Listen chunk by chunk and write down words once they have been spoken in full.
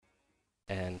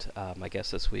and my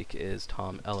guest this week is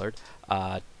Tom Ellard.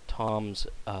 Tom's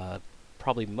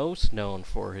probably most known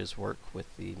for his work with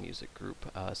the music group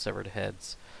Severed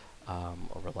Heads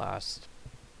over the last,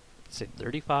 say,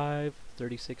 35,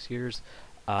 36 years,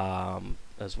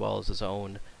 as well as his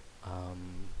own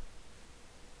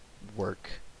work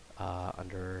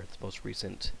under the most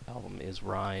recent album is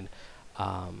Rhine.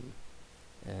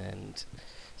 And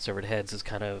Severed Heads has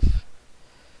kind of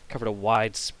covered a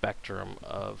wide spectrum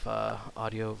of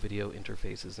audio-video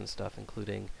interfaces and stuff,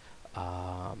 including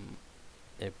a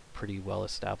pretty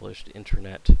well-established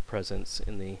internet presence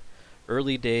in the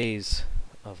early days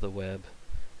of the web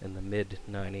in the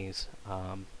mid-90s.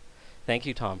 Thank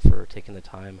you, Tom, for taking the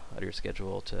time out of your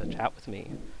schedule to chat with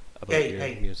me about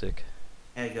your music.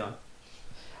 How you going?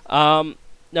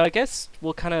 Now, I guess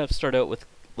we'll kind of start out with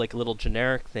like a little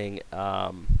generic thing,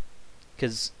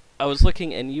 because I was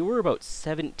looking, and you were about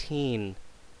 17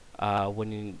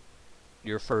 when you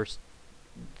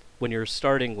were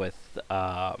starting with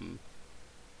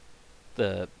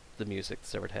the music,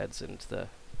 Severed Heads, and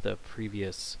the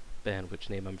previous band, which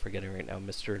name I'm forgetting right now,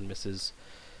 Mr. and Mrs.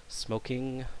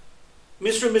 Smoking.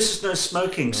 Mr. and Mrs. No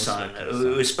Smoking Sign. It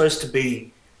was supposed to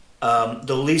be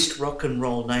the least rock and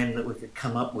roll name that we could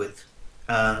come up with,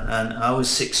 and I was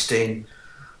 16.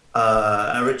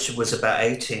 Richard was about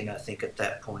 18, I think, at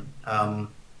that point.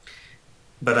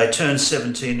 But I turned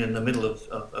 17 in the middle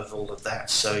of all of that.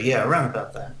 So, yeah, around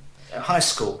about that. High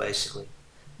school, basically.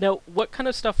 Now, what kind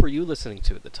of stuff were you listening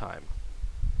to at the time?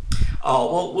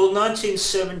 Oh, well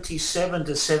 1977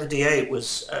 to 78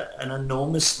 was an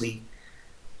enormously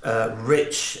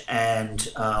rich and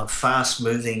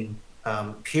fast-moving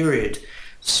period.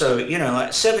 So,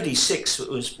 like 76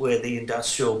 was where the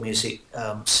industrial music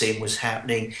scene was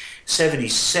happening.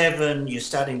 77, you're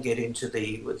starting to get into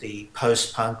the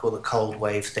post-punk or the cold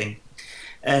wave thing.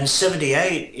 And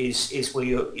 78 is where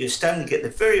you're starting to get the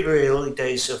very, very early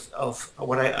days of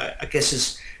what I guess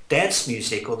is dance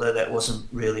music, although that wasn't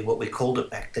really what we called it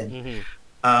back then.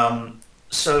 Mm-hmm.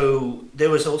 So there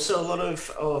was also a lot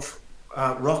of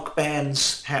rock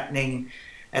bands happening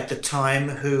at the time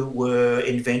who were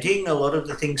inventing a lot of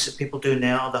the things that people do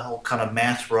now, the whole kind of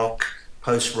math rock,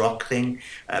 post-rock thing,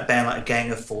 a band like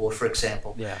Gang of Four, for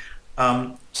example. Yeah.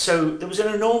 So there was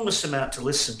an enormous amount to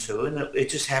listen to, and it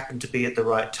just happened to be at the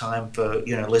right time for,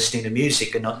 listening to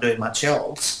music and not doing much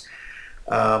else.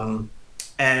 And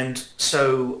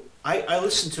so I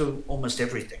listened to almost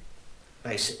everything,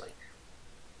 basically.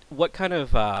 What kind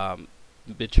of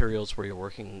materials were you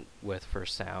working with for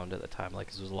sound at the time?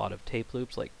 Like, there was a lot of tape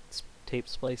loops, like tape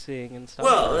splicing and stuff?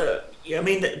 Well, I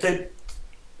mean,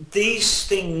 these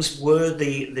things were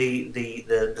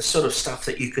the sort of stuff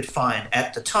that you could find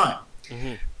at the time.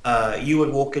 Mm-hmm. You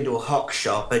would walk into a hock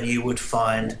shop and you would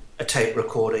find a tape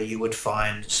recorder, you would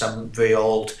find some very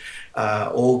old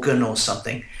organ or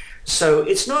something. So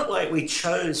it's not like we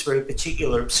chose very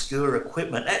particular obscure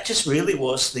equipment. That just really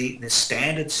was the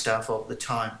standard stuff of the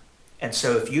time. And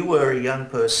so if you were a young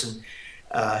person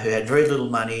who had very little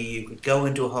money, you could go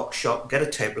into a hock shop, get a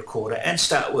tape recorder, and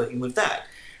start working with that.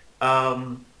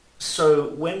 So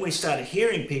when we started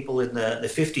hearing people in the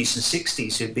 50s and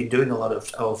 60s who'd been doing a lot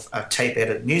of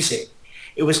tape-edited music,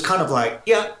 it was kind of like,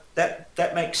 yeah,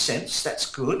 that makes sense, that's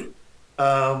good.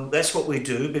 That's what we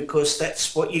do because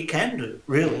that's what you can do,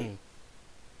 really.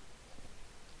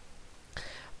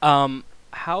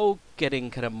 How getting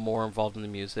kind of more involved in the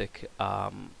music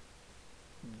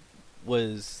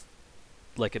was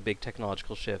like a big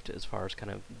technological shift as far as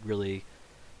kind of really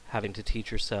having to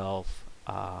teach yourself,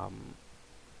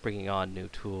 bringing on new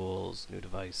tools, new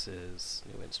devices,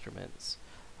 new instruments.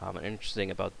 I'm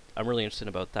really interested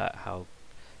about that, how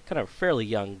kind of a fairly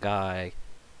young guy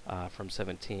from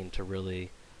 17 to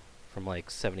really from like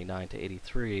 79 to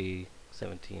 83,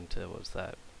 17 to, what was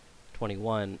that,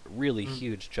 21, really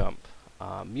huge jump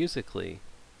musically,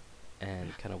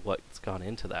 and kind of what's gone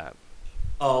into that.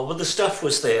 Oh, well, the stuff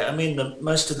was there. I mean,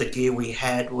 most of the gear we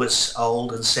had was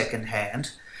old and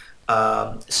second-hand.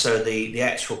 So the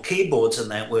actual keyboards in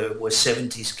that were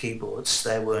 70s keyboards.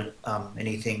 They weren't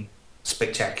anything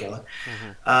spectacular.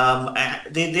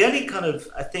 Mm-hmm. The only kind of,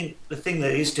 I think, the thing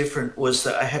that is different was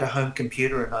that I had a home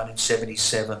computer in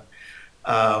 1977,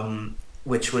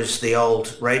 which was the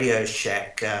old Radio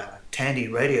Shack, Tandy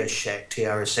Radio Shack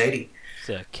TRS-80.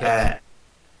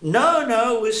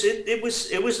 No, it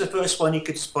was the first one you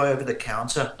could just buy over the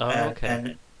counter. Okay.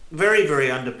 And very, very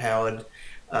underpowered,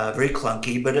 very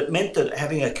clunky, but it meant that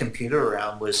having a computer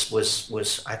around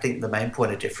was I think the main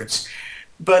point of difference.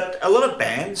 But a lot of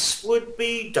bands would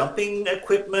be dumping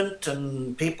equipment,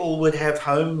 and people would have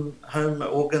home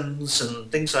organs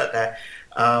and things like that.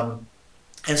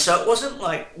 And so it wasn't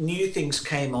like new things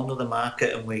came onto the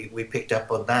market and we picked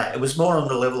up on that. It was more on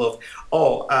the level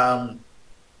of,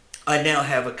 I now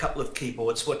have a couple of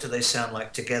keyboards. What do they sound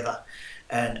like together?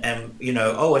 And a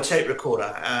tape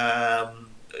recorder.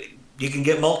 You can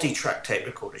get multi-track tape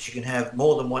recorders. You can have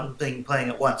more than one thing playing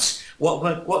at once.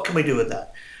 What can we do with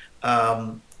that?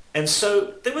 And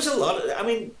so there was a lot of, I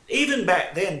mean, even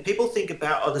back then, people think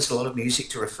about, there's a lot of music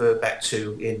to refer back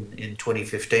to in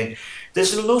 2015.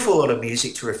 There's an awful lot of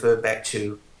music to refer back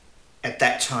to at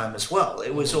that time as well.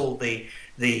 It was all the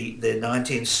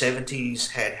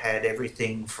 1970s had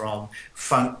everything from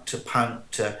funk to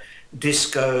punk to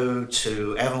disco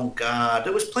to avant-garde.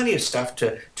 There was plenty of stuff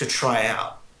to try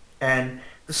out. And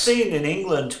the scene in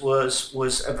England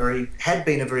had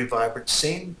been a very vibrant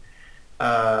scene.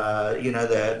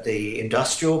 The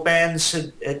industrial bands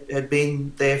had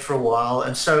been there for a while,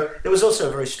 and so there was also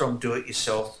a very strong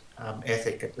do-it-yourself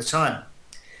ethic at the time.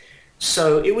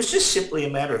 So it was just simply a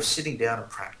matter of sitting down and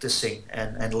practicing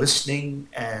and listening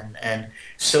and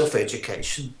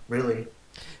self-education, really.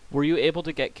 Were you able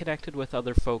to get connected with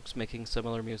other folks making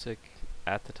similar music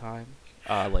at the time,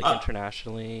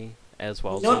 internationally as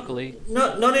well as locally?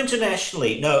 Not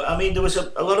internationally. No, I mean there was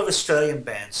a lot of Australian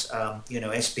bands.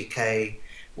 SBK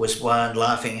was one,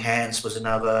 Laughing Hands was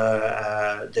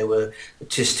another. There were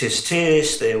Tis Tis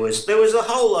Tis. There was a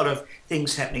whole lot of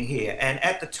things happening here. And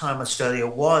at the time, Australia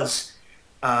was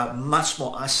much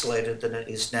more isolated than it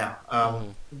is now.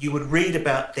 You would read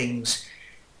about things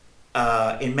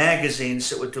in magazines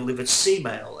that were delivered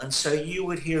C-mail, and so you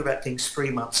would hear about things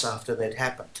 3 months after they'd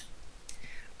happened.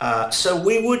 So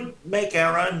we would make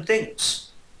our own things.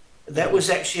 That was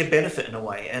actually a benefit in a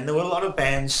way. And there were a lot of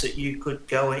bands that you could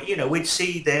go and, we'd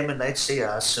see them and they'd see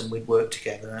us and we'd work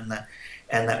together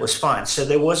and that was fine. So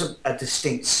there was a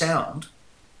distinct sound,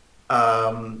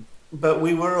 but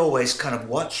we were always kind of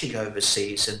watching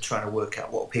overseas and trying to work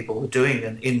out what people were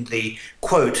doing in the,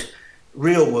 quote,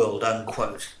 real world,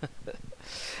 unquote.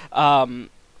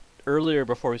 Earlier,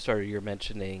 before we started, you were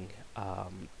mentioning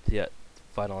the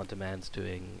Vinyl on Demand's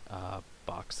doing a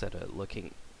box set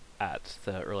looking at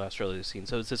the early Australia scene.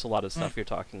 So is this a lot of stuff you're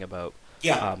talking about?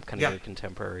 Yeah. Kind of your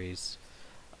contemporaries.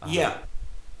 Yeah.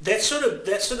 That sort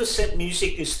of set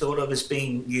music is thought of as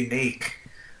being unique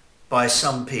by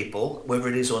some people, whether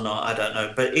it is or not, I don't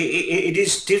know. But it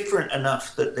is different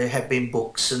enough that there have been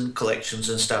books and collections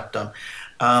and stuff done.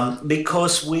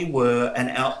 Because we were an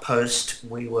outpost,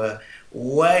 we were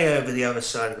way over the other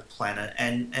side of the planet,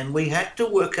 and we had to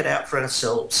work it out for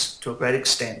ourselves to a great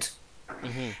extent.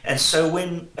 Mm-hmm. And so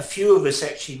when a few of us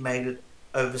actually made it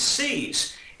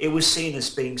overseas, it was seen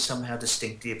as being somehow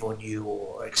distinctive or new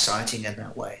or exciting in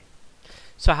that way.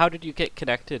 So how did you get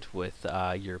connected with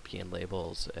European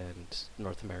labels and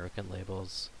North American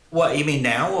labels? What, you mean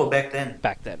now or back then?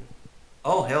 Back then.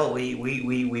 Oh hell, we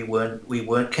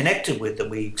weren't connected with them.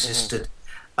 We existed.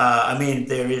 Mm.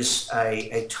 There is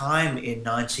a time in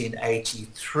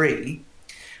 1983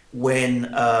 when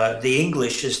the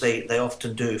English, as they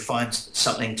often do, find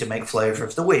something to make flavour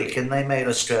of the week, and they made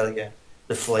Australia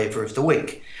the flavour of the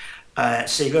week.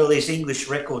 So you've got all these English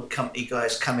record company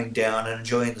guys coming down and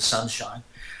enjoying the sunshine,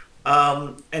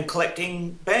 and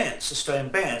collecting bands, Australian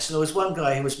bands. And there was one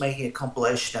guy who was making a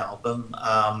compilation album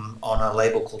on a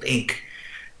label called Ink,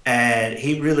 and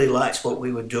he really liked what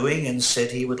we were doing and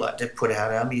said he would like to put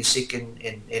out our music in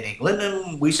England.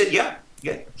 And we said, yeah,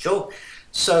 sure.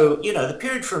 So, the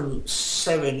period from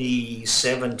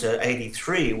 77 to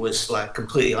 83 was like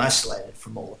completely isolated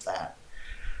from all of that.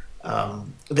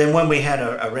 Then when we had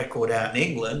a record out in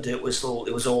England, it was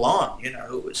all on, it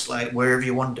was like wherever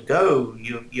you wanted to go,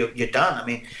 you're done.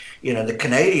 The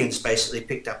Canadians basically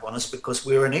picked up on us because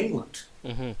we were in England.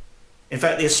 Mm-hmm. In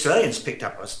fact, the Australians picked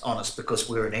up on us because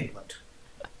we were in England.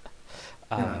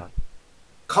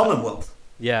 Commonwealth.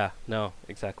 Yeah, no,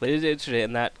 exactly. It's interesting,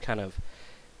 and that kind of,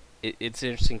 it's an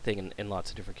interesting thing in lots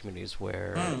of different communities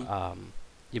where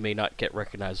you may not get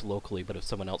recognized locally, but if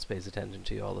someone else pays attention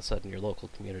to you, all of a sudden your local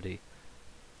community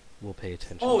will pay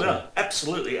attention to you. Yeah,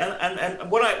 absolutely.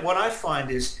 And what I find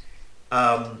is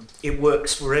it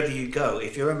works wherever you go.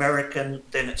 If you're American,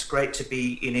 then it's great to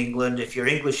be in England. If you're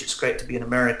English, it's great to be in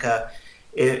America.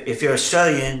 If you're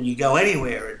Australian, you go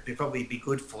anywhere. It'd probably be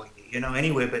good for you,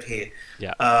 anywhere but here.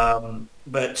 Yeah.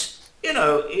 But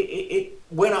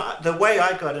the way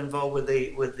I got involved with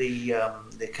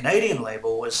the Canadian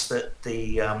label was that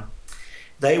they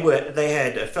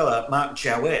had a fella, Mark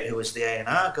Jowett, who was the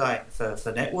A&R guy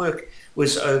for Network,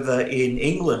 was over in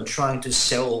England trying to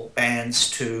sell bands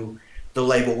to the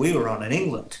label we were on in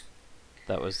England.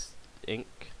 That was Ink?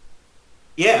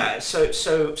 Yeah, so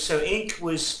Ink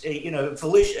was,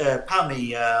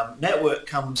 Network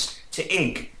comes to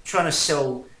Ink trying to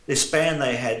sell this band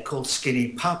they had called Skinny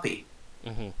Puppy.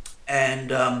 Mm-hmm.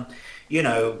 And,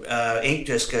 Ink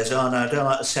just goes, oh, no, I don't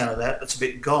like the sound of that. That's a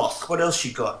bit goth. What else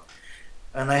you got?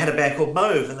 And they had a band called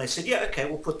Mauve, and they said, yeah, okay,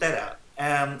 we'll put that out.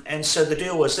 And so the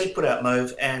deal was they put out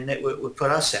Mauve, and Network would put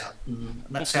us out. And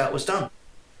that's how it was done.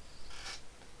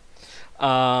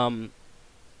 Now,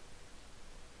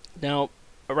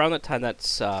 around that time,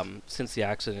 that's since the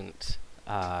accident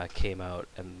came out,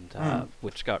 and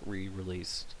which got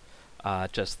re-released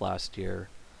just last year.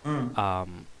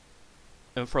 And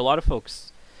for a lot of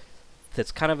folks,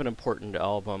 that's kind of an important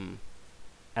album,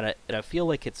 and I feel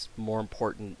like it's more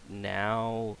important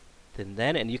now than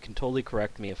then. And you can totally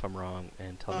correct me if I'm wrong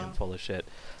and tell me I'm full of shit.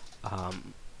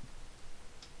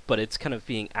 But it's kind of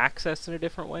being accessed in a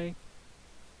different way.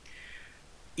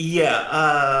 Yeah,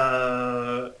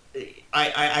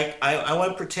 I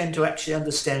won't pretend to actually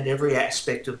understand every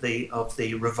aspect of the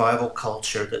revival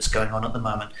culture that's going on at the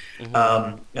moment.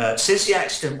 Mm-hmm. Since the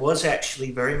Accident was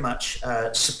actually very much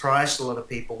surprised a lot of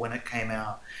people when it came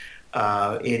out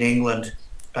in England.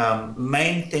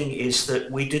 Main thing is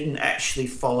that we didn't actually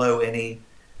follow any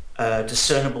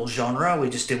discernible genre. We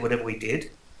just did whatever we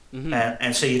did. Mm-hmm.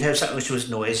 And so you'd have something which was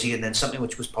noisy and then something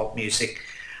which was pop music.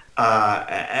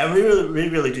 And we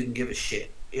really didn't give a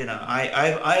shit. You know,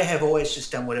 I have always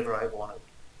just done whatever I wanted.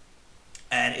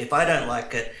 And if I don't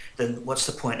like it, then what's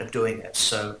the point of doing it?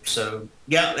 So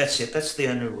yeah, that's it. That's the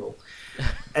only rule.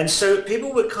 And so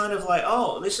people were kind of like,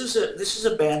 oh, this is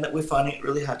a band that we're finding it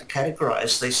really hard to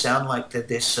categorize. They sound like they're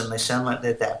this and they sound like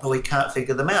they're that, but we can't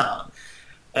figure them out.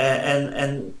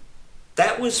 And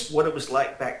that was what it was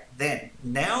like back then.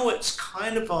 Now it's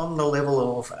kind of on the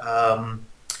level of,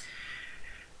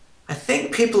 I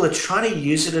think people are trying to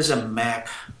use it as a map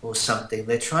or something.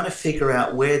 They're trying to figure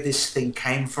out where this thing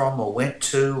came from or went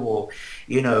to, or,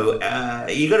 you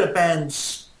got a band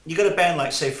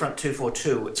like, say, Front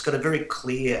 242. It's got a very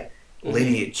clear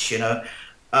lineage,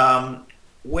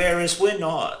 whereas we're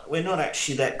not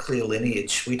actually that clear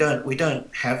lineage. We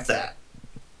don't have that.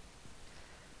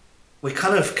 We're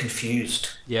kind of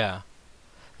confused. Yeah.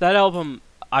 That album,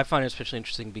 I find especially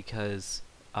interesting because,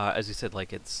 as you said,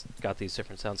 like, it's got these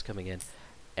different sounds coming in,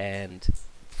 and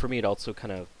for me it also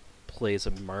kind of plays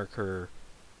a marker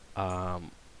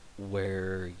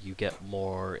where you get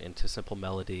more into simple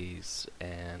melodies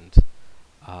and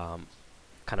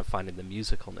kind of finding the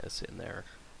musicalness in there.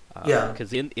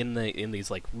 Because in these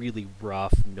like really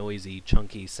rough, noisy,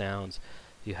 chunky sounds,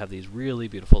 you have these really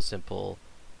beautiful, simple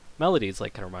melodies.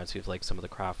 Like, kind of reminds me of like some of the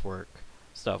Kraftwerk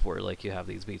stuff, where like you have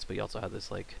these beats, but you also have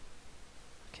this like,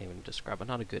 I can't even describe. I'm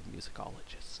not a good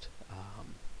musicologist,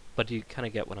 but do you kind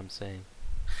of get what I'm saying?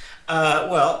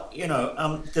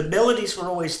 The melodies were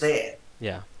always there.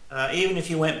 Yeah. Even if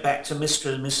you went back to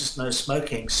Mr. and Mrs. No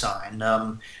Smoking Sign,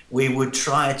 we would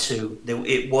try to.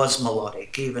 It was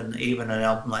melodic. Even an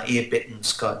album like Ear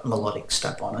Bitten's got melodic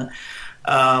stuff on it.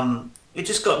 It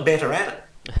just got better at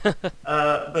it.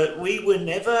 But we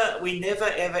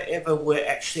never ever were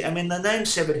actually. I mean, the name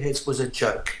Severed Heads was a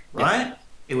joke, right? Yeah.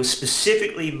 It was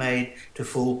specifically made to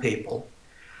fool people.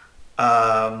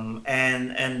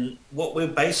 And what we're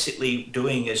basically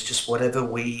doing is just whatever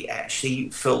we actually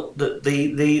felt that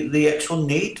the actual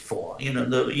need for.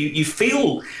 You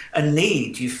feel a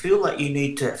need. You feel like you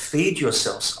need to feed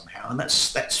yourself somehow, and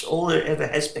that's all there ever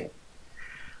has been.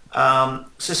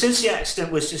 So since the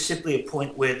Accident was just simply a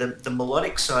point where the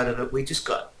melodic side of it, we just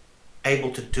got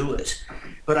able to do it.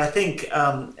 But I think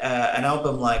an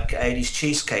album like 80s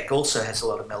Cheesecake also has a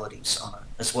lot of melodies on it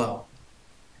as well.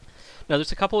 Now,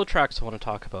 there's a couple of tracks I want to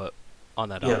talk about on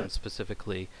that album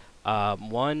specifically.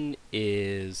 One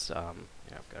is,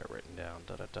 I've got it written down,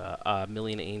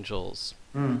 Million Angels,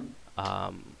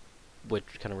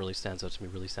 which kind of really stands out to me,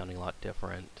 really sounding a lot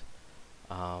different,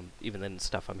 even than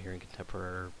stuff I'm hearing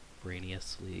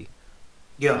contemporaneously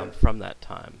from that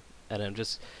time. And I'm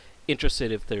just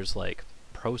interested if there's, like,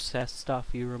 Process stuff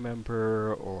you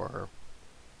remember, or...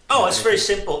 Oh, it's very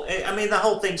simple. I mean, the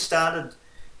whole thing started...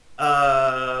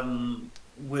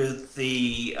 with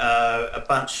a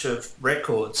bunch of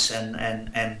records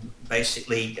and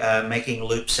basically making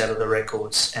loops out of the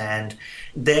records, and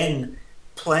then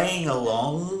playing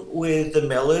along with the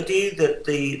melody that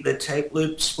the tape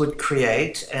loops would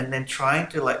create, and then trying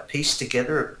to like piece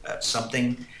together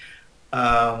something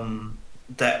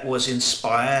that was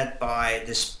inspired by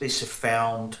this piece of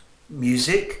found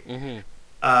music. Mm-hmm.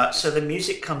 So the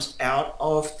music comes out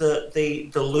of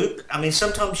the loop. I mean,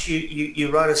 sometimes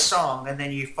you write a song and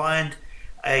then you find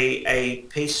a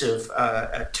piece of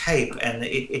a tape, and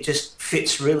it just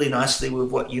fits really nicely with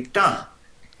what you've done.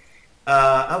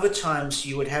 Other times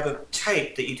you would have a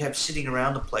tape that you'd have sitting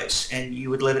around the place, and you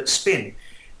would let it spin,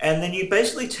 and then you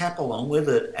basically tap along with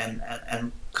it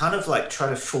and kind of like try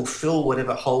to fulfill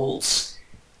whatever holes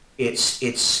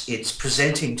it's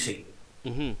presenting to you.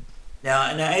 Mm-hmm.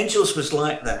 Now Angels was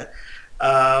like that.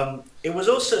 It was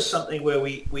also something where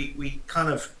we kind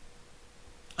of,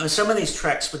 some of these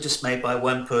tracks were just made by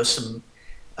one person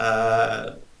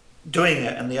doing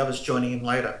it, and the others joining him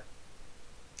later.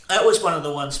 That was one of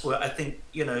the ones where I think,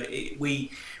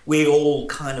 we all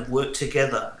kind of worked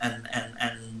together and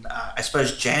I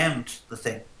suppose jammed the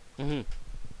thing. Mm-hmm.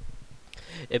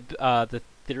 The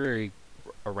theory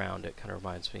around it kind of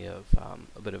reminds me of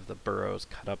a bit of the Burroughs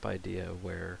cut-up idea,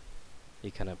 where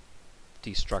you kind of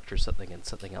destructure something and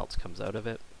something else comes out of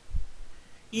it.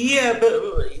 Yeah,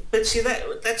 but see,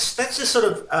 that's a sort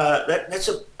of that's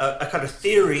a kind of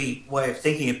theory way of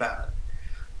thinking about it.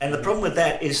 And the problem with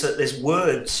that is that there's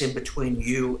words in between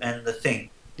you and the thing.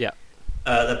 Yeah.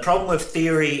 The problem with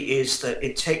theory is that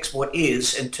it takes what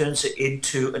is and turns it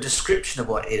into a description of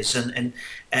what is, and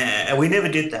we never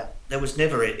did that. That was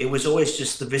never it. It was always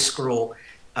just the visceral.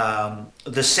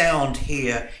 The sound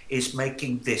here is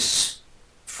making this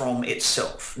from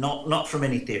itself, not from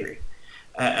any theory.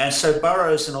 And so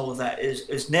Burroughs and all of that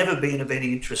has never been of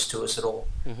any interest to us at all.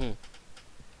 Mm-hmm.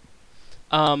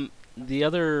 The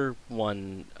other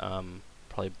one,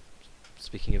 probably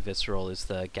speaking of visceral, is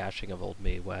the Gashing of Old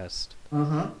Mae West,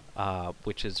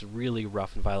 which is really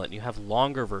rough and violent. You have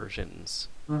longer versions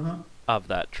of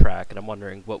that track, and I'm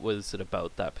wondering, what was it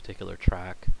about that particular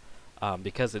track?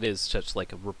 Because it is such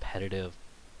like a repetitive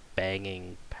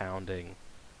banging, pounding.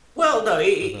 Well, no,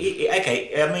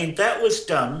 okay. I mean, that was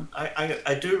done.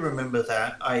 I do remember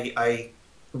that. I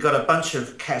got a bunch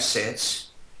of cassettes,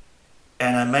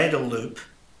 and I made a loop.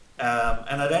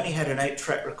 And I'd only had an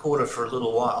 8-track recorder for a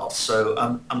little while, so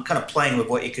I'm kind of playing with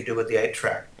what you could do with the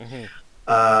 8-track. Mm-hmm.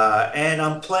 And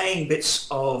I'm playing bits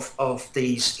of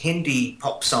these Hindi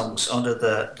pop songs onto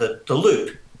the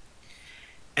loop.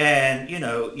 And,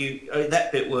 that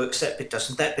bit works, that bit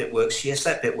doesn't, that bit works, yes,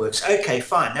 that bit works. Okay,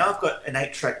 fine. Now I've got an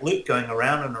 8-track loop going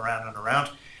around and around and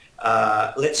around.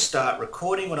 Let's start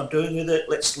recording what I'm doing with it.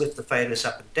 Let's lift the faders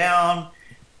up and down.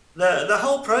 The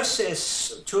whole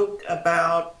process took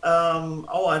about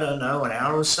I don't know, an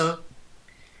hour or so.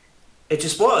 It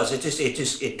just was.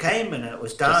 It came and it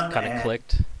was done. Just kind of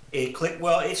clicked. It clicked.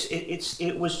 Well,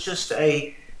 it was just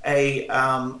I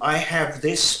have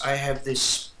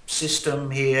this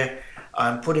system here.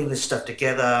 I'm putting this stuff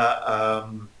together.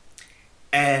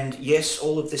 And yes,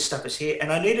 all of this stuff is here.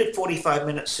 And I needed 45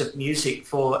 minutes of music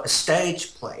for a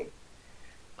stage play.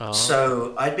 Oh.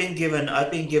 So I'd been given the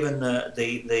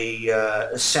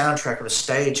soundtrack of a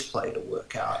stage play to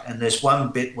work out, and there's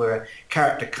one bit where a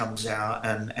character comes out,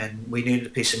 and we needed a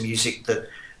piece of music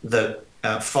that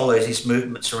followed his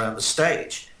movements around the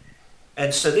stage,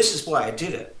 and so this is why I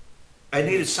did it. I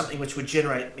needed something which would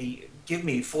give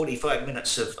me 45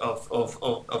 minutes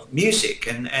of music,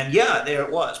 and yeah, there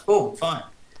it was, boom, fine.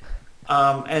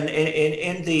 And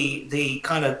in the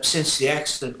kind of since the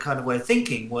accident kind of way of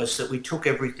thinking was that we took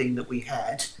everything that we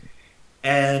had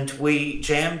and we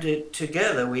jammed it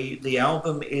together. The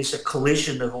album is a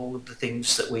collision of all of the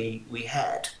things that we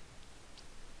had.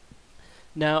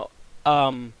 Now,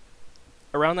 around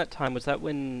that time, was that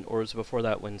when, or was it before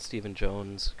that, when Stephen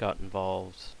Jones got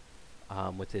involved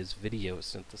with his video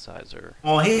synthesizer?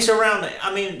 Oh, he's around.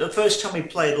 I mean, the first time we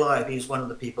played live, he's one of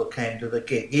the people who came to the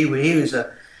gig. He was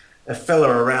a fella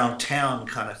around town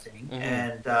kind of thing. Mm-hmm.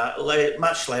 And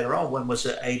much later on, when was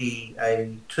it,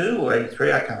 82 or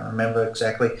 83, I can't remember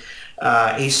exactly,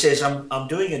 he says, I'm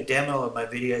doing a demo of my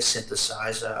video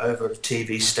synthesizer over at a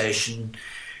TV station,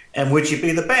 and would you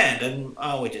be the band?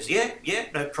 And we just, yeah,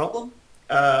 no problem.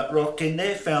 Rocked in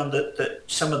there, found that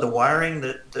some of the wiring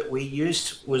that we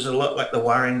used was a lot like the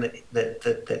wiring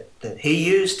that he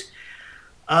used,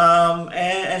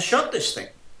 and shot this thing.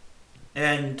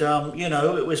 And,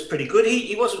 it was pretty good.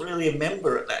 He wasn't really a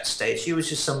member at that stage. He was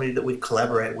just somebody that we'd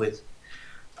collaborate with.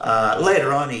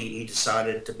 Later on, he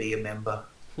decided to be a member.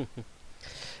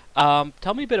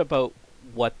 Tell me a bit about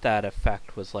what that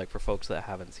effect was like for folks that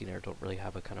haven't seen it or don't really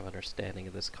have a kind of understanding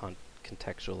of this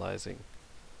contextualizing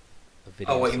of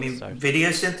video. Oh, what, you mean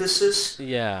video synthesis?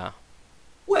 Yeah.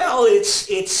 Well, it's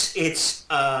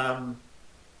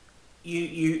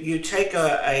you take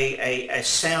a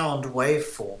sound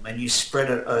waveform and you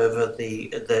spread it over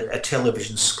a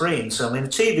television screen. So I mean, a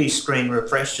TV screen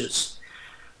refreshes,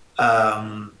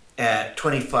 and at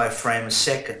 25 frames a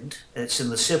second. It's in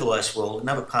the civilized world. In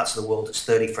other parts of the world, it's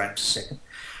 30 frames a second.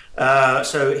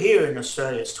 So here in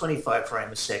Australia, it's 25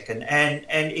 frames a second. And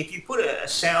if you put a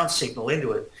sound signal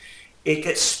into it, it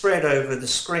gets spread over the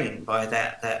screen by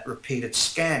that repeated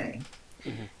scanning.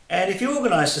 Mm-hmm. And if you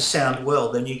organise the sound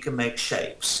well, then you can make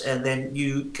shapes, and then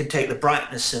you can take the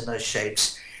brightness in those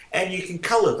shapes and you can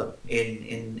colour them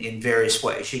in various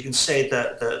ways. You can say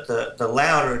that the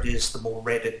louder it is, the more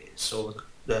red it is, or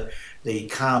the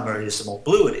calmer it is, the more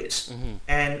blue it is. Mm-hmm.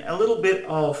 And a little bit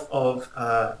of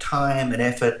time and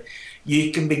effort,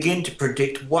 you can begin to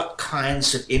predict what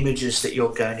kinds of images that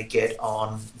you're going to get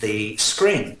on the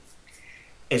screen.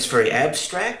 It's very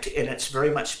abstract, and it's very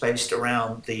much based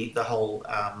around the whole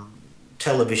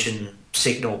television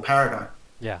signal paradigm.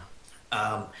 Yeah.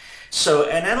 So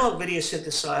an analog video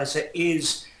synthesizer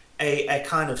is a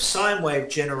kind of sine wave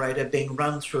generator being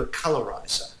run through a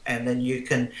colorizer, and then you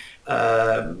can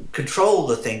control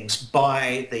the things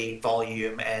by the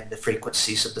volume and the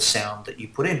frequencies of the sound that you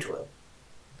put into it.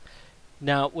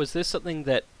 Now, was this something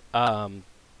that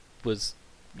was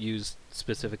used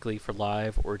specifically for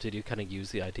live, or did you kind of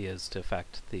use the ideas to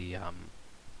affect the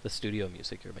studio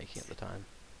music you're making at the time?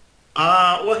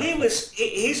 Well, his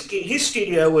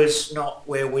studio was not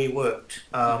where we worked.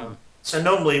 Mm-hmm. So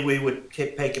normally we would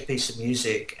take a piece of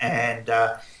music, and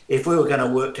if we were going to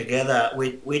work together,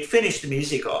 we'd finish the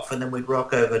music off, and then we'd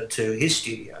rock over to his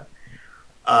studio,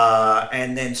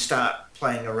 and then start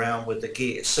playing around with the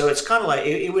gear. So it's kind of like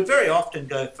it would very often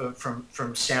go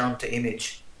from sound to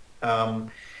image.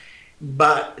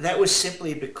 But that was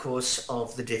simply because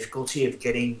of the difficulty of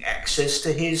getting access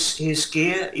to his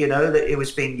gear, that it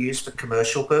was being used for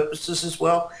commercial purposes as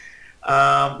well.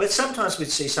 But sometimes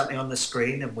we'd see something on the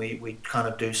screen and we'd kind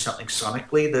of do something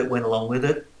sonically that went along with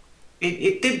it.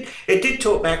 It did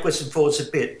talk backwards and forwards a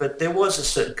bit, but there was a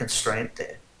certain constraint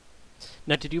there.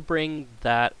 Now, did you bring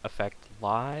that effect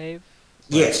live?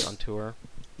 Yes. On tour?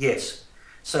 Yes.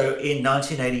 So in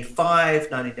 1985,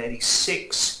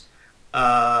 1986...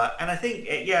 and I think,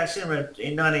 in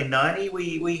 1990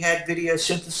 we had video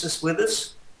synthesis with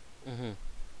us. Mm-hmm.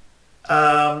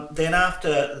 Then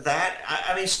after that,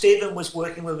 Stephen was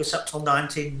working with us up till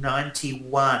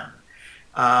 1991.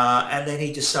 And then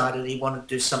he decided he wanted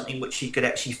to do something which he could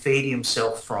actually feed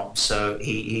himself from. So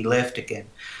he left again.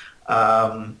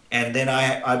 And then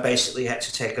I basically had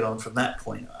to take it on from that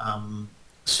point.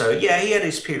 He had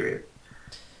his period.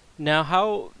 Now,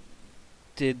 how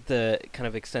did the kind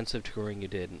of extensive touring you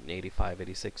did in 85,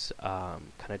 86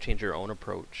 kind of change your own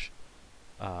approach,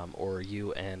 or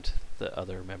you and the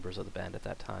other members of the band at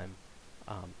that time,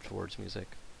 towards music?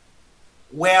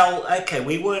 Well, okay,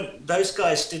 those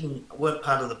guys weren't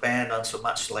part of the band until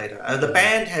much later. The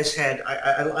band has had,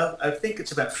 I think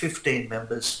it's about 15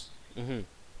 members, mm-hmm.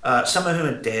 Some of whom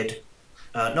are dead,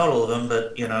 not all of them,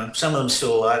 but, some of them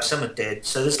still alive, some are dead.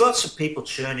 So there's lots of people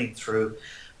churning through.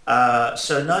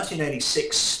 So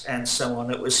 1986 and so on,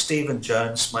 it was Stephen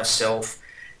Jones, myself,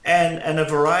 and a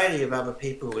variety of other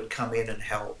people who would come in and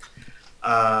help.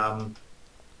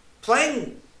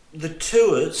 Playing the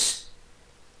tours,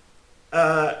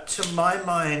 to my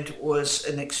mind, was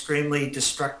an extremely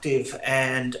destructive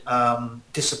and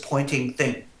disappointing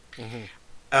thing. Mm-hmm.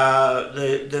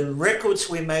 The records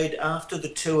we made after the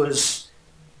tours,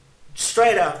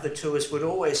 straight after the tours, would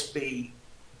always be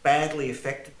badly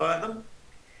affected by them.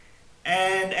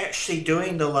 And actually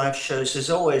doing the live shows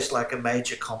is always like a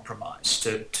major compromise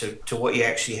to what you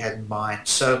actually had in mind.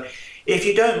 So if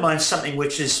you don't mind something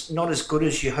which is not as good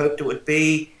as you hoped it would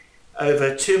be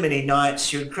over too many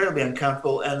nights, you're incredibly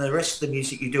uncomfortable, and the rest of the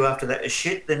music you do after that is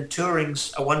shit, then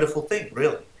touring's a wonderful thing,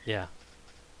 really. Yeah.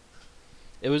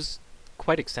 It was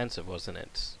quite extensive, wasn't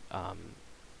it?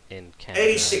 In Canada.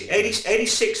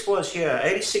 86 was, yeah.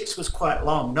 86 was quite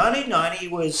long. 1990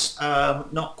 was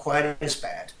not quite as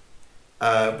bad.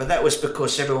 But that was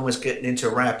because everyone was getting into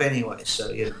rap anyway,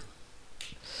 so,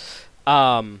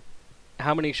 How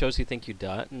many shows do you think you'd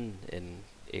done in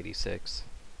 86?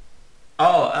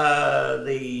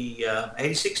 The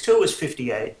 86 tour was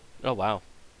 58. Oh, wow.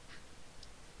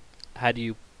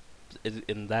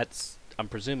 And that's, I'm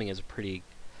presuming, is a pretty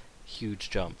huge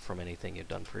jump from anything you've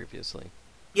done previously.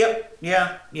 Yep,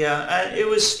 yeah. It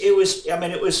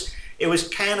was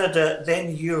Canada,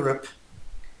 then Europe,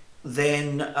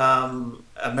 then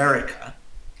America,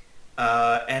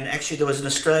 and actually there was an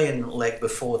Australian leg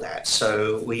before that.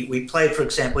 So we played, for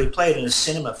example, in a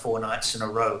cinema 4 nights in a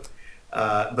row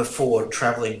before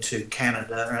travelling to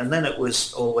Canada, and then it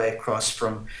was all the way across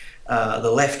from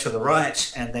the left to the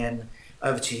right, and then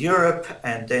over to Europe,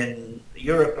 and then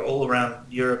Europe, all around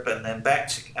Europe, and then back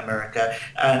to America.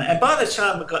 And by the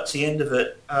time we got to the end of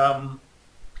it, I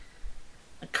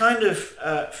kind of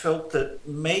felt that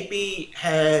maybe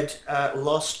had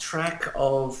lost track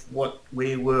of what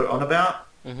we were on about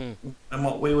and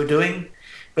what we were doing.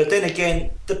 But then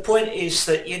again, the point is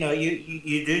that,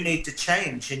 you do need to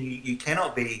change, and you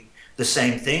cannot be the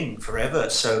same thing forever.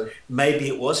 So maybe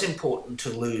it was important to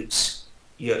lose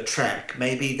your track.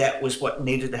 Maybe that was what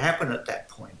needed to happen at that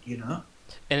point, And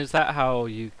is that how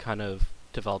you kind of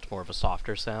developed more of a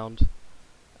softer sound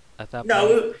at that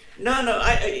point? No.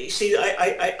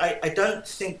 I don't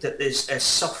think that there's a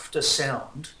softer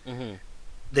sound.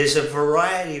 There's a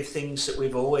variety of things that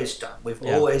we've always done. We've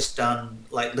always done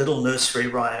like little nursery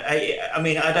rhyme. I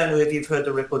mean, I don't know if you've heard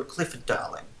the record Clifford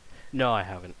Darling. No, I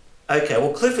haven't. Okay,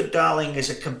 well, Clifford Darling is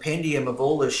a compendium of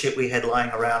all the shit we had lying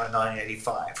around in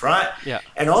 1985, right? Yeah.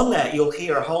 And on that, you'll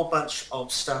hear a whole bunch of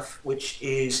stuff, which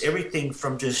is everything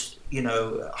from just,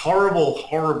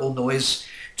 horrible noise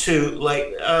to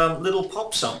like little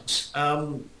pop songs.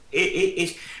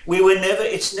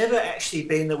 It's never actually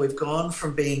been that we've gone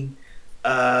from being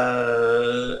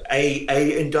a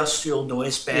industrial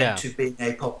noise band to being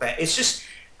a pop band. It's just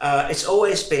it's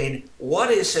always been, what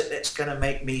is it that's going to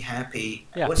make me happy?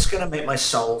 What's going to make my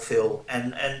soul feel?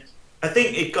 And I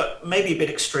think it got maybe a bit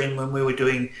extreme when we were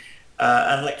doing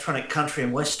an electronic country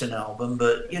and western album,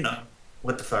 but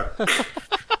what the fuck?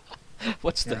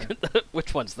 Which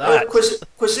one's that?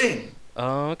 Cuisine.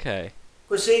 Oh, okay.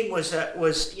 Cuisine was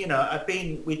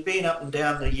we'd been up and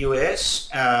down the US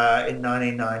in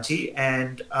 1990,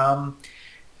 and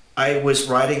I was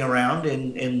riding around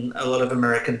in a lot of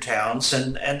American towns,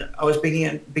 and I was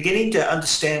beginning to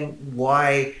understand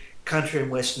why country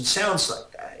and western sounds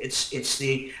like that. It's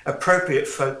the appropriate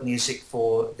folk music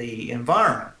for the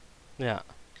environment. Yeah.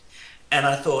 And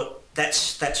I thought,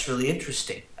 that's really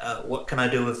interesting. What can I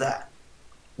do with that?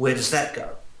 Where does that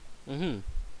go? Mm-hmm.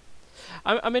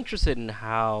 I'm interested in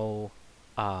how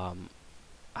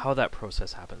that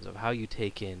process happens, of how you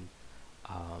take in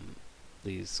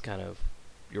these kind of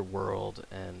your world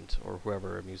or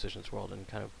whoever, a musician's world, and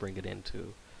kind of bring it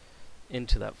into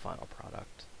that final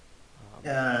product.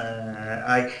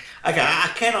 I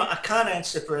can't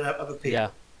answer for other people. Yeah.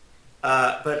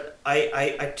 But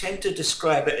I tend to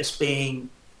describe it as being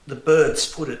the birds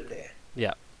put it there.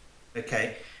 Yeah.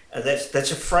 Okay.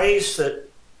 That's a phrase that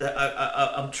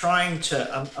I'm trying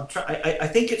to. I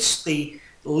think it's the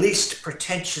least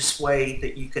pretentious way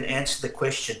that you can answer the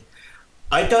question.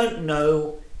 I don't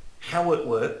know how it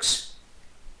works.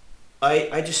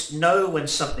 I just know when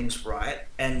something's right,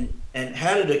 and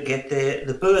how did it get there?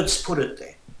 The birds put it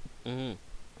there. Mm-hmm.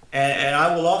 And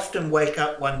I will often wake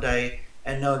up one day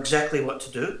and know exactly what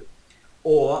to do,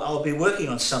 or I'll be working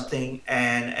on something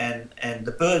and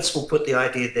the birds will put the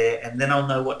idea there, and then I'll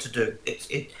know what to do.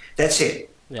 That's it.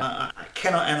 Yeah. I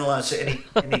cannot analyze it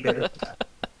any better than that.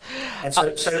 And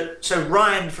so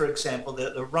Ryan, for example,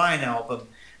 the Ryan album,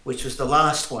 which was the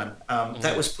last one,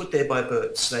 that was put there by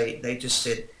birds. They just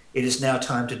said, it is now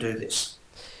time to do this.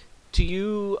 Do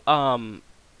you,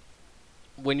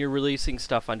 when you're releasing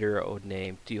stuff under your own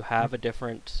name, do you have a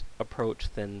different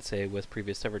approach than, say, with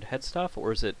previous Severed Head stuff,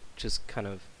 or is it just kind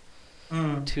of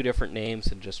two different names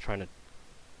and just trying to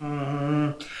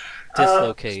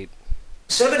dislocate?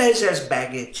 Severed Heads has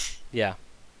baggage. Yeah.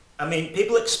 I mean,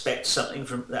 people expect something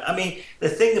from that. I mean, the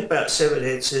thing about Severed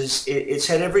Heads is it's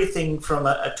had everything from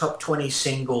a top 20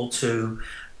 single to,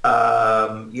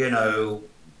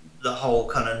 the whole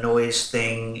kind of noise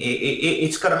thing.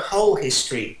 It's got a whole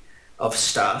history of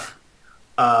stuff.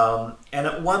 And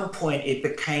at one point it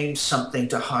became something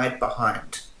to hide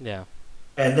behind. Yeah.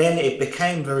 And then it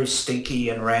became very stinky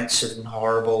and rancid and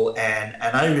horrible, and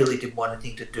I really didn't want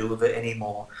anything to do with it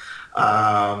anymore.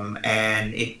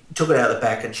 And it took it out of the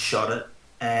back and shot it.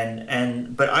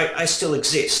 But I still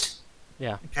exist.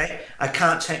 Yeah. Okay? I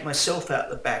can't take myself out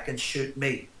the back and shoot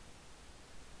me.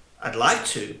 I'd like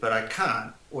to, but I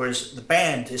can't. Whereas the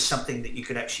band is something that you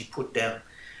could actually put down.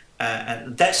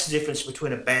 And that's the difference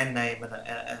between a band name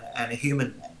and a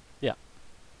human name. Yeah.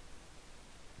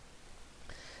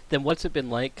 Then what's it been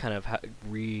like kind of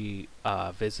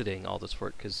revisiting all this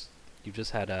work? Because you've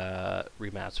just had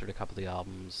remastered a couple of the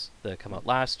albums that come out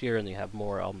last year, and you have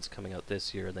more albums coming out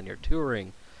this year, and then you're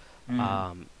touring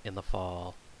in the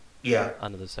fall. Yeah.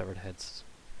 Under the Severed Heads.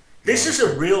 This is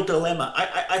a real dilemma.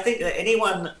 I think that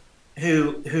anyone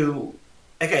who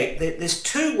there's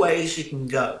two ways you can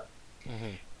go.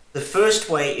 Mm-hmm. The first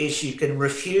way is you can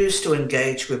refuse to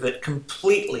engage with it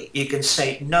completely. You can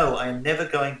say, no, I am never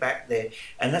going back there.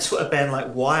 And that's what a band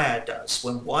like Wire does.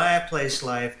 When Wire plays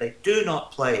live, they do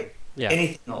not play Yeah.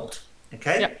 anything old.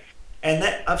 Okay, Yeah. and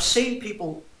that I've seen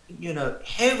people,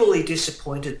 heavily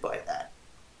disappointed by that.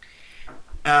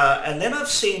 And then I've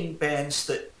seen bands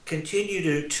that continue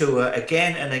to tour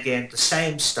again and again the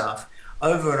same stuff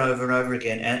over and over and over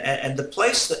again. And the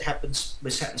place this happens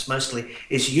mostly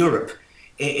is Europe.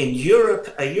 In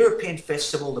Europe, a European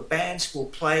festival, the bands will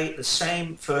play the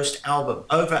same first album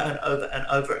over and over and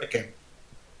over again.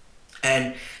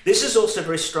 And this is also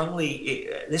very strongly,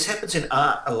 this happens in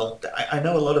art a lot. I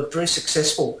know a lot of very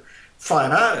successful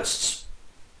fine artists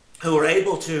who are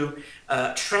able to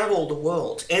travel the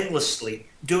world endlessly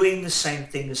doing the same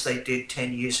thing as they did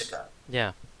 10 years ago.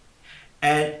 Yeah.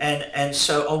 And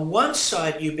so on one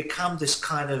side, you become this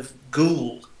kind of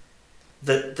ghoul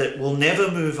that will never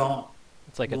move on.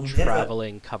 It's like a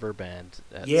traveling cover band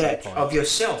at some point. Of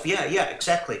yourself. Yeah,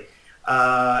 exactly.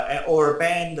 Or a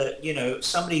band that,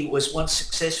 somebody was once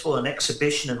successful in an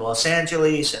exhibition in Los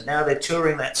Angeles and now they're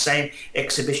touring that same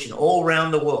exhibition all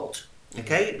around the world.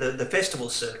 Okay, the festival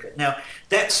circuit. Now,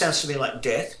 that sounds to me like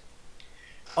death.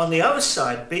 On the other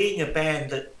side, being a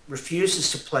band that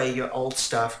refuses to play your old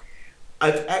stuff,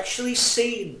 I've actually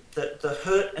seen the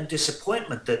hurt and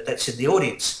disappointment that's in the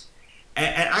audience.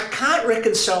 And I can't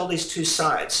reconcile these two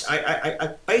sides.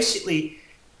 I basically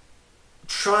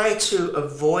try to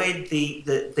avoid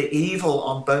the evil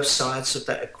on both sides of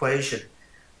that equation.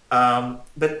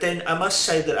 But then I must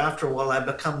say that after a while I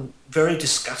become very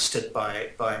disgusted by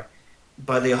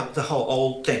the whole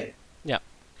old thing. Yeah.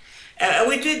 And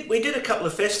we did a couple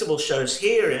of festival shows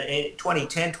here in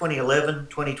 2010, 2011,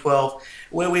 2012,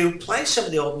 where we would play some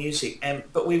of the old music,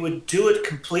 but we would do it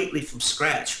completely from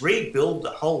scratch, rebuild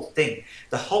the whole thing.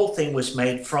 The whole thing was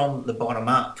made from the bottom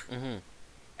up. Mm-hmm.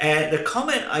 And the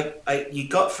comment you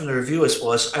got from the reviewers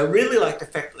was, I really like the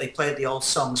fact that they played the old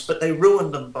songs, but they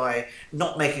ruined them by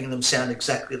not making them sound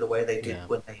exactly the way they did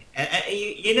when they... And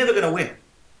you're never going to win.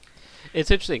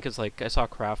 It's interesting because, I saw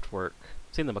Kraftwerk.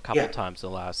 I've seen them a couple of times in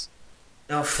the last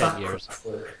 10 years.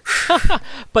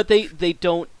 But they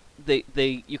don't...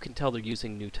 You can tell they're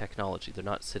using new technology. They're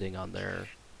not sitting on their...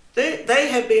 They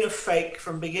have been a fake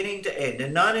from beginning to end.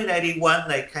 In 1981,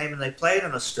 they came and they played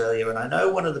in Australia, and I know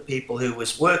one of the people who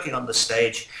was working on the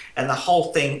stage, and the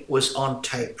whole thing was on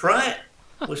tape, right?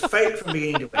 It was fake from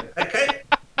beginning to end, okay?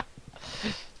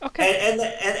 Okay.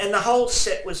 And the whole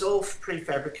set was all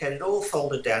prefabricated, all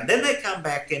folded down. Then they come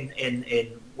back in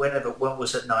when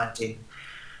was it,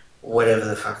 whatever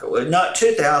the fuck it was, no,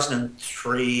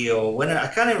 2003 or when, I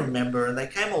can't even remember. And they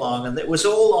came along, and it was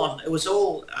all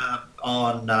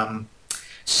on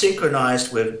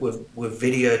synchronized with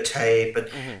videotape,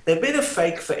 and they've been a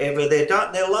fake forever. Their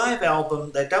live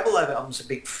album, their double live album's a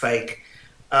big fake,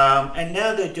 and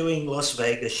now they're doing Las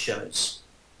Vegas shows.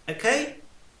 Okay,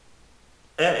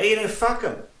 fuck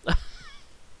them.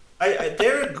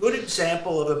 They're a good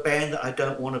example of a band that I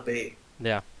don't want to be.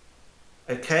 Yeah.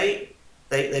 Okay.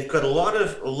 They've got a lot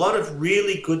of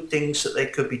really good things that they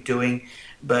could be doing,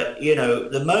 but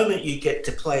the moment you get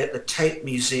to play at the Tape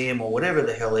Museum or whatever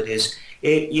the hell it is,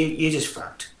 you just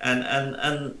fucked. And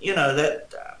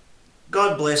that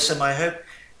God bless them. I hope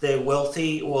they're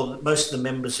wealthy. Well, most of the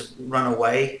members have run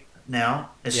away now.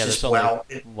 It's just Ralph.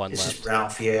 It's just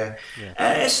Ralph. Yeah.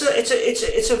 It's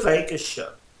a Vegas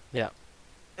show. Yeah.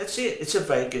 That's it. It's a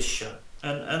Vegas show,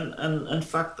 and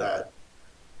fuck that.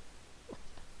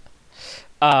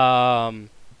 I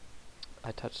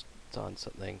touched on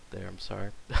something there. I'm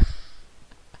sorry.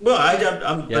 Well,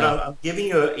 I'm giving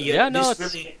you.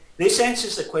 This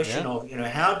answers the question of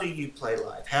how do you play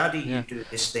live? How do you do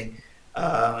this thing? There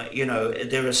are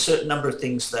a certain number of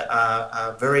things that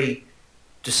are very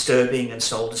disturbing and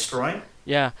soul destroying.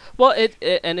 Yeah. Well, it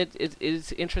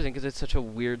is interesting because it's such a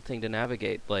weird thing to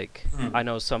navigate. I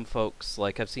know some folks,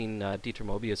 I've seen Dieter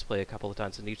Mobius play a couple of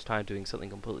times, and each time doing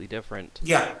something completely different.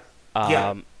 Yeah.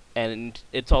 And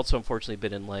it's also unfortunately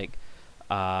been in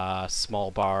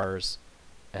small bars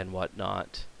and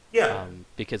whatnot. Yeah.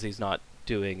 Because he's not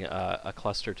doing a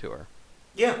cluster tour.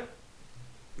 Yeah.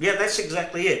 Yeah, that's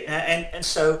exactly it. And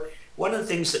so one of the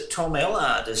things that Tom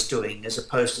Ellard is doing, as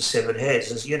opposed to Severed Heads,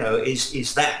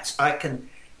 is that I can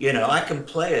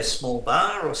play a small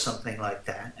bar or something like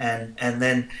that, and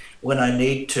then when I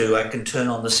need to, I can turn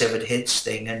on the Severed Heads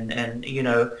thing and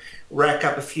rack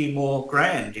up a few more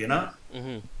grand,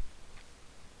 Mm-hmm.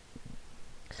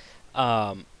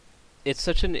 It's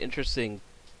such an interesting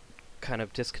kind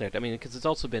of disconnect. I mean, because it's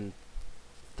also been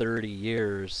 30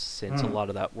 years since a lot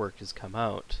of that work has come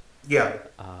out. Yeah.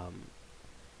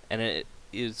 And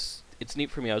it's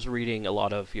neat for me. I was reading a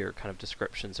lot of your kind of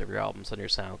descriptions of your albums on your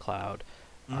SoundCloud,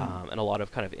 and a lot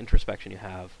of kind of introspection you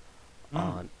have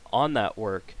on that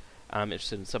work. I'm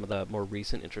interested in some of the more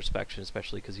recent introspection,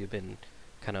 especially because you've been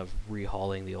kind of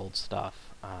rehauling the old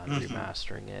stuff,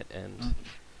 remastering it, and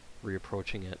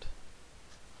reapproaching it.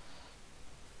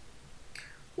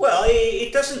 Well,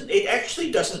 it doesn't. It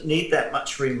actually doesn't need that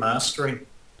much remastering.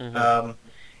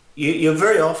 You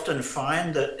very often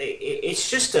find that it's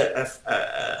just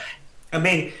I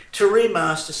mean, to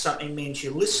remaster something means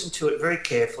you listen to it very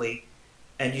carefully,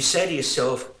 and you say to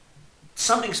yourself,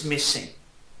 something's missing.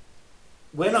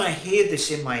 When I hear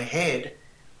this in my head,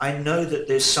 I know that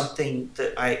there's something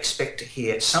that I expect to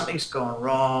hear. Something's gone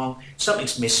wrong.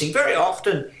 Something's missing. Very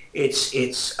often, it's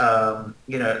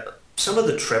some of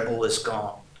the treble is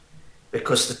gone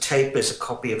because the tape is a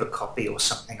copy of a copy or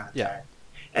something like that.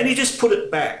 And you just put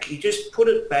it back. You just put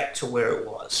it back to where it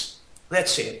was.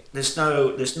 That's it. There's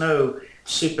no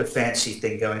super fancy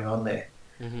thing going on there.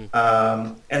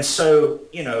 And so,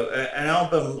 an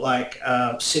album like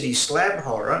City Slab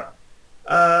Horror,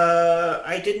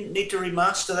 I didn't need to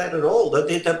remaster that at all.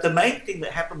 The main thing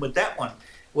that happened with that one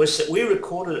was that we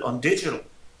recorded it on digital.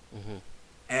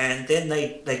 And then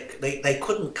they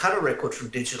couldn't cut a record from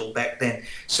digital back then,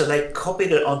 so they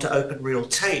copied it onto open reel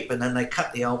tape, and then they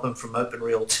cut the album from open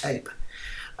reel tape.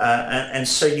 And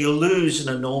so you lose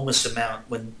an enormous amount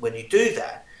when you do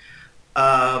that.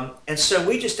 And so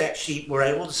we just actually were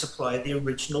able to supply the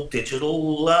original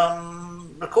digital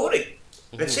recording.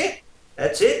 That's it.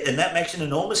 And that makes an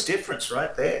enormous difference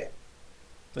right there.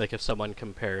 Like if someone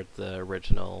compared the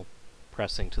original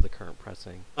pressing to the current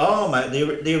pressing. Oh, man,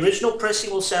 the original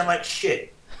pressing will sound like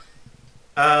shit.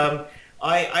 I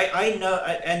know,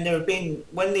 and there have been,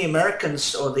 when the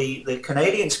Americans or the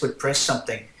Canadians would press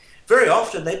something, very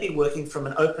often they'd be working from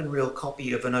an open reel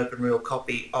copy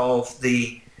of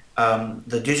the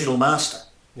digital master.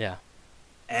 Yeah.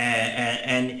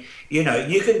 And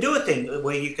you can do a thing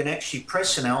where you can actually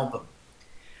press an album,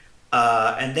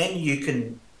 and then you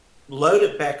can load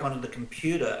it back onto the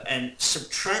computer and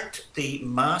subtract the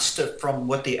master from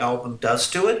what the album does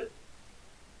to it.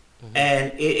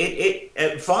 And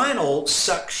vinyl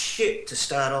sucks shit to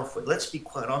start off with. Let's be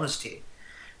quite honest here.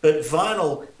 But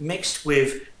vinyl mixed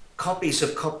with copies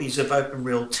of open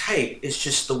reel tape is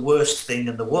just the worst thing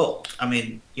in the world. I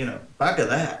mean, bugger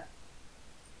that.